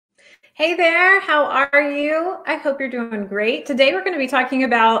Hey there, how are you? I hope you're doing great. Today we're going to be talking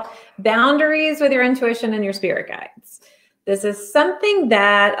about boundaries with your intuition and your spirit guides. This is something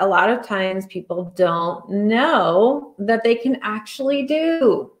that a lot of times people don't know that they can actually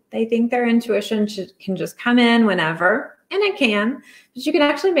do. They think their intuition can just come in whenever, and it can, but you can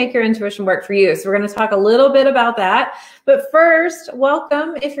actually make your intuition work for you. So we're going to talk a little bit about that. But first,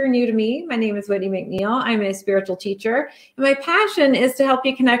 welcome if you're new to me. My name is Whitney McNeil. I'm a spiritual teacher, and my passion is to help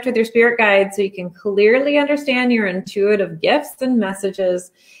you connect with your spirit guides so you can clearly understand your intuitive gifts and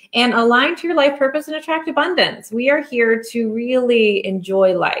messages and align to your life purpose and attract abundance. We are here to really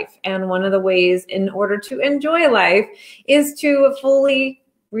enjoy life. And one of the ways in order to enjoy life is to fully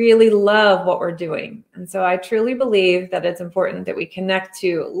really love what we're doing. And so I truly believe that it's important that we connect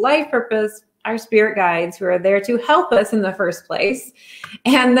to life purpose, our spirit guides who are there to help us in the first place.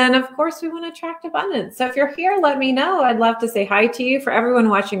 And then of course we want to attract abundance. So if you're here, let me know. I'd love to say hi to you. For everyone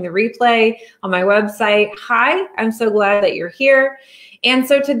watching the replay on my website, hi, I'm so glad that you're here. And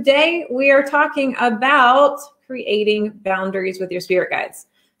so today we are talking about creating boundaries with your spirit guides.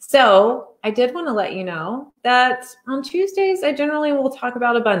 So I did want to let you know that on Tuesdays, I generally will talk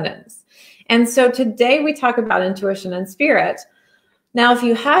about abundance. And so today we talk about intuition and spirit. Now, if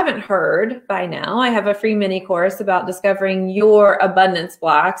you haven't heard by now, I have a free mini course about discovering your abundance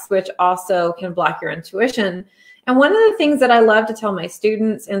blocks, which also can block your intuition. And one of the things that I love to tell my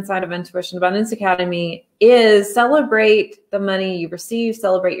students inside of Intuition Abundance Academy is celebrate the money you receive,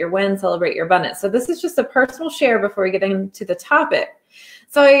 celebrate your wins, celebrate your abundance. So this is just a personal share before we get into the topic.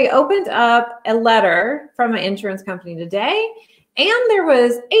 So I opened up a letter from my insurance company today, and there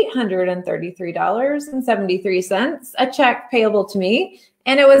was $833.73, a check payable to me,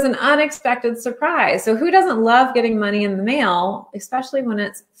 and it was an unexpected surprise. So who doesn't love getting money in the mail, especially when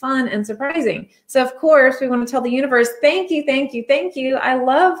it's fun and surprising? So of course, we want to tell the universe, thank you, thank you, thank you. I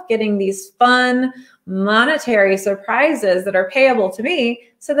love getting these fun monetary surprises that are payable to me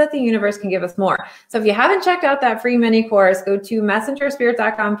so that the universe can give us more. So if you haven't checked out that free mini course, go to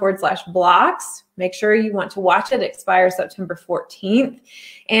messengerspirit.com/blocks. Make sure you want to watch it. It expires September 14th.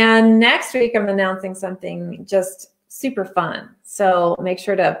 And next week, I'm announcing something just super fun. So make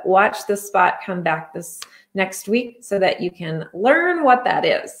sure to watch this spot come back this next week so that you can learn what that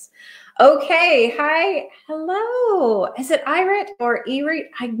is. Okay, hi, hello. Is it Irit or Erit?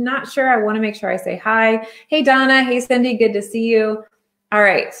 I'm not sure. I want to make sure I say hi. Hey, Donna. Hey, Cindy. Good to see you. All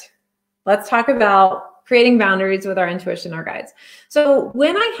right, let's talk about creating boundaries with our intuition, our guides. So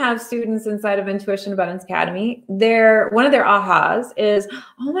when I have students inside of Intuition Abundance Academy, one of their ahas is,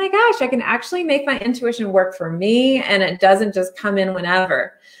 oh my gosh, I can actually make my intuition work for me and it doesn't just come in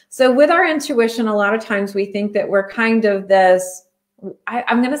whenever. So with our intuition, a lot of times we think that we're kind of this,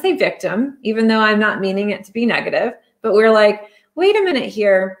 I'm going to say victim, even though I'm not meaning it to be negative, but we're like, wait a minute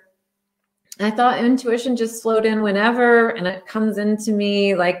here. I thought intuition just flowed in whenever, and it comes into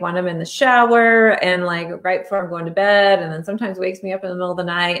me like when I'm in the shower and like right before I'm going to bed, and then sometimes wakes me up in the middle of the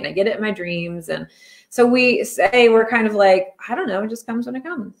night and I get it in my dreams. And so we say we're kind of like, I don't know, it just comes when it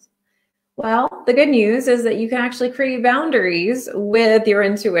comes. Well, the good news is that you can actually create boundaries with your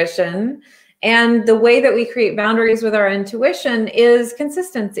intuition. And the way that we create boundaries with our intuition is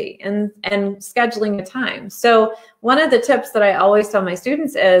consistency and scheduling a time. So one of the tips that I always tell my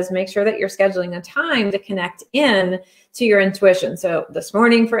students is make sure that you're scheduling a time to connect in to your intuition. So this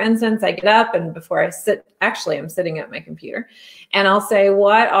morning, for instance, I get up and before I sit, actually I'm sitting at my computer, and I'll say,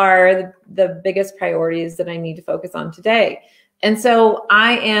 what are the biggest priorities that I need to focus on today? And so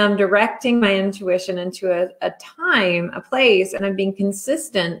I am directing my intuition into a time, a place, and I'm being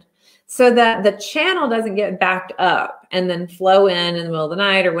consistent so that the channel doesn't get backed up and then flow in the middle of the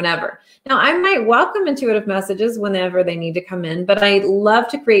night or whenever. Now, I might welcome intuitive messages whenever they need to come in, but I love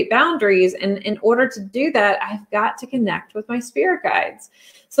to create boundaries. And in order to do that, I've got to connect with my spirit guides.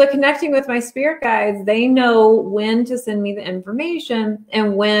 So connecting with my spirit guides, they know when to send me the information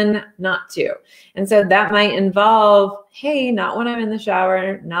and when not to. And so that might involve, hey, not when I'm in the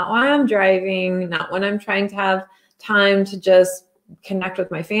shower, not when I'm driving, not when I'm trying to have time to just connect with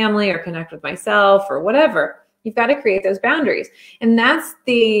my family or connect with myself or whatever. You've got to create those boundaries. And that's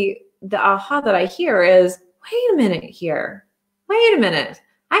the aha that I hear is, wait a minute here. Wait a minute.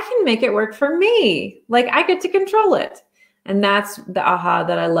 I can make it work for me. Like I get to control it. And that's the aha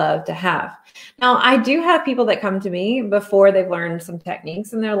that I love to have. Now, I do have people that come to me before they've learned some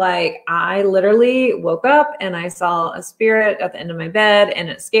techniques and they're like, I literally woke up and I saw a spirit at the end of my bed and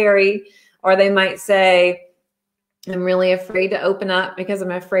it's scary. Or they might say, I'm really afraid to open up because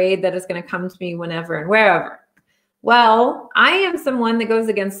I'm afraid that it's going to come to me whenever and wherever. Well, I am someone that goes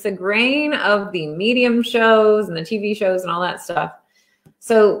against the grain of the medium shows and the TV shows and all that stuff.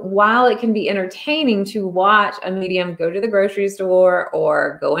 So while it can be entertaining to watch a medium go to the grocery store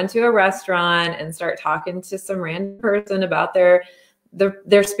or go into a restaurant and start talking to some random person about their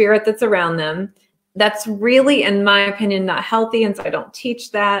spirit that's around them, that's really, in my opinion, not healthy. And so I don't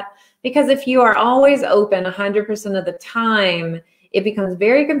teach that, because if you are always open 100% of the time, it becomes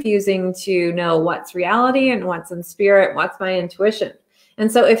very confusing to know what's reality and what's in spirit, what's my intuition.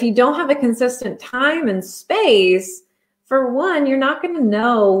 And so if you don't have a consistent time and space, for one, you're not going to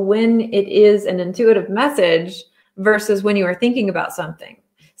know when it is an intuitive message versus when you are thinking about something.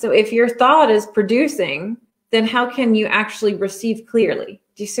 So if your thought is producing, then how can you actually receive clearly?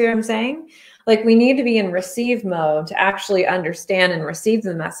 Do you see what I'm saying? Like, we need to be in receive mode to actually understand and receive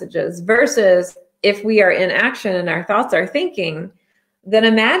the messages, versus if we are in action and our thoughts are thinking, then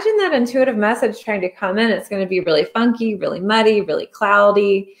imagine that intuitive message trying to come in. It's going to be really funky, really muddy, really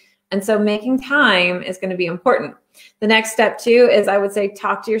cloudy. And so making time is going to be important. The next step too is, I would say,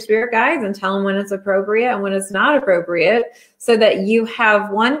 talk to your spirit guides and tell them when it's appropriate and when it's not appropriate, so that you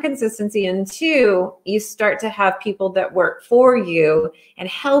have, one, consistency, and two, you start to have people that work for you and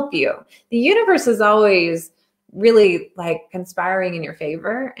help you. The universe is always really like conspiring in your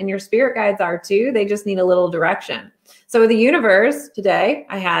favor, and your spirit guides are too. They just need a little direction. So with the universe today,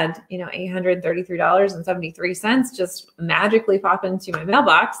 I had, $833.73 just magically pop into my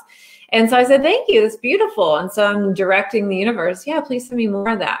mailbox. And so I said, thank you, it's beautiful. And so I'm directing the universe, yeah, please send me more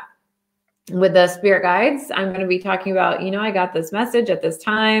of that. With the spirit guides, I'm going to be talking about, I got this message at this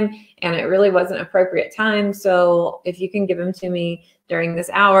time and it really wasn't appropriate time. So if you can give them to me during this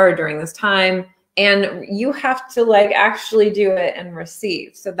hour, during this time, and you have to actually do it and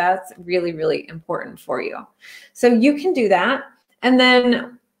receive. So that's really, really important for you. So you can do that. And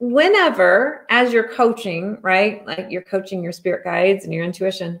then whenever, as you're coaching, right? Like, you're coaching your spirit guides and your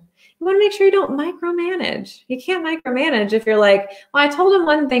intuition, you want to make sure you don't micromanage. You can't micromanage if you're like, well, I told him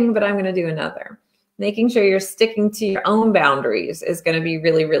one thing, but I'm going to do another. Making sure you're sticking to your own boundaries is going to be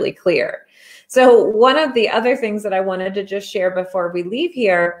really, really clear. So one of the other things that I wanted to just share before we leave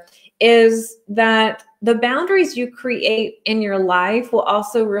here is that the boundaries you create in your life will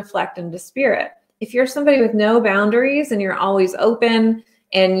also reflect into spirit. If you're somebody with no boundaries and you're always open,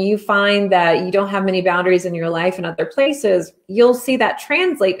 and you find that you don't have many boundaries in your life and other places, you'll see that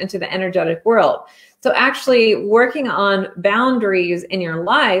translate into the energetic world. So actually working on boundaries in your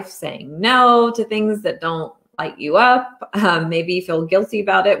life, saying no to things that don't light you up, maybe you feel guilty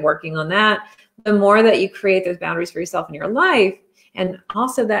about it, working on that. The more that you create those boundaries for yourself in your life, and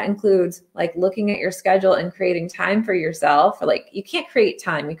also that includes looking at your schedule and creating time for yourself. You can't create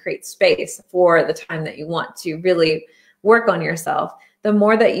time, you create space for the time that you want to really work on yourself. The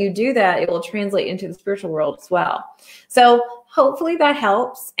more that you do that, it will translate into the spiritual world as well. So hopefully that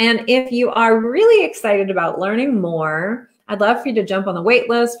helps. And if you are really excited about learning more, I'd love for you to jump on the wait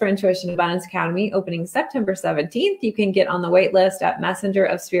list for Intuition Abundance Academy opening September 17th. You can get on the wait list at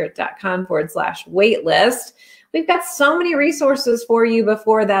messengerofspirit.com/waitlist. We've got so many resources for you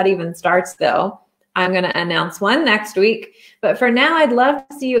before that even starts, though. I'm going to announce one next week. But for now, I'd love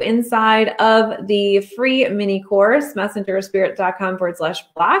to see you inside of the free mini course,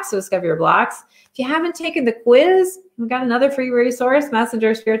 messengerspirit.com/blocks. So discover your blocks. If you haven't taken the quiz, we've got another free resource,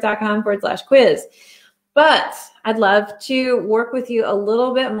 messengerspirit.com/quiz. But I'd love to work with you a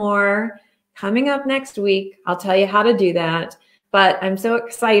little bit more coming up next week. I'll tell you how to do that. But I'm so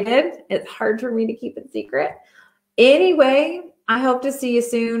excited. It's hard for me to keep it secret. Anyway, I hope to see you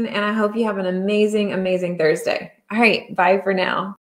soon, and I hope you have an amazing, amazing Thursday. All right, bye for now.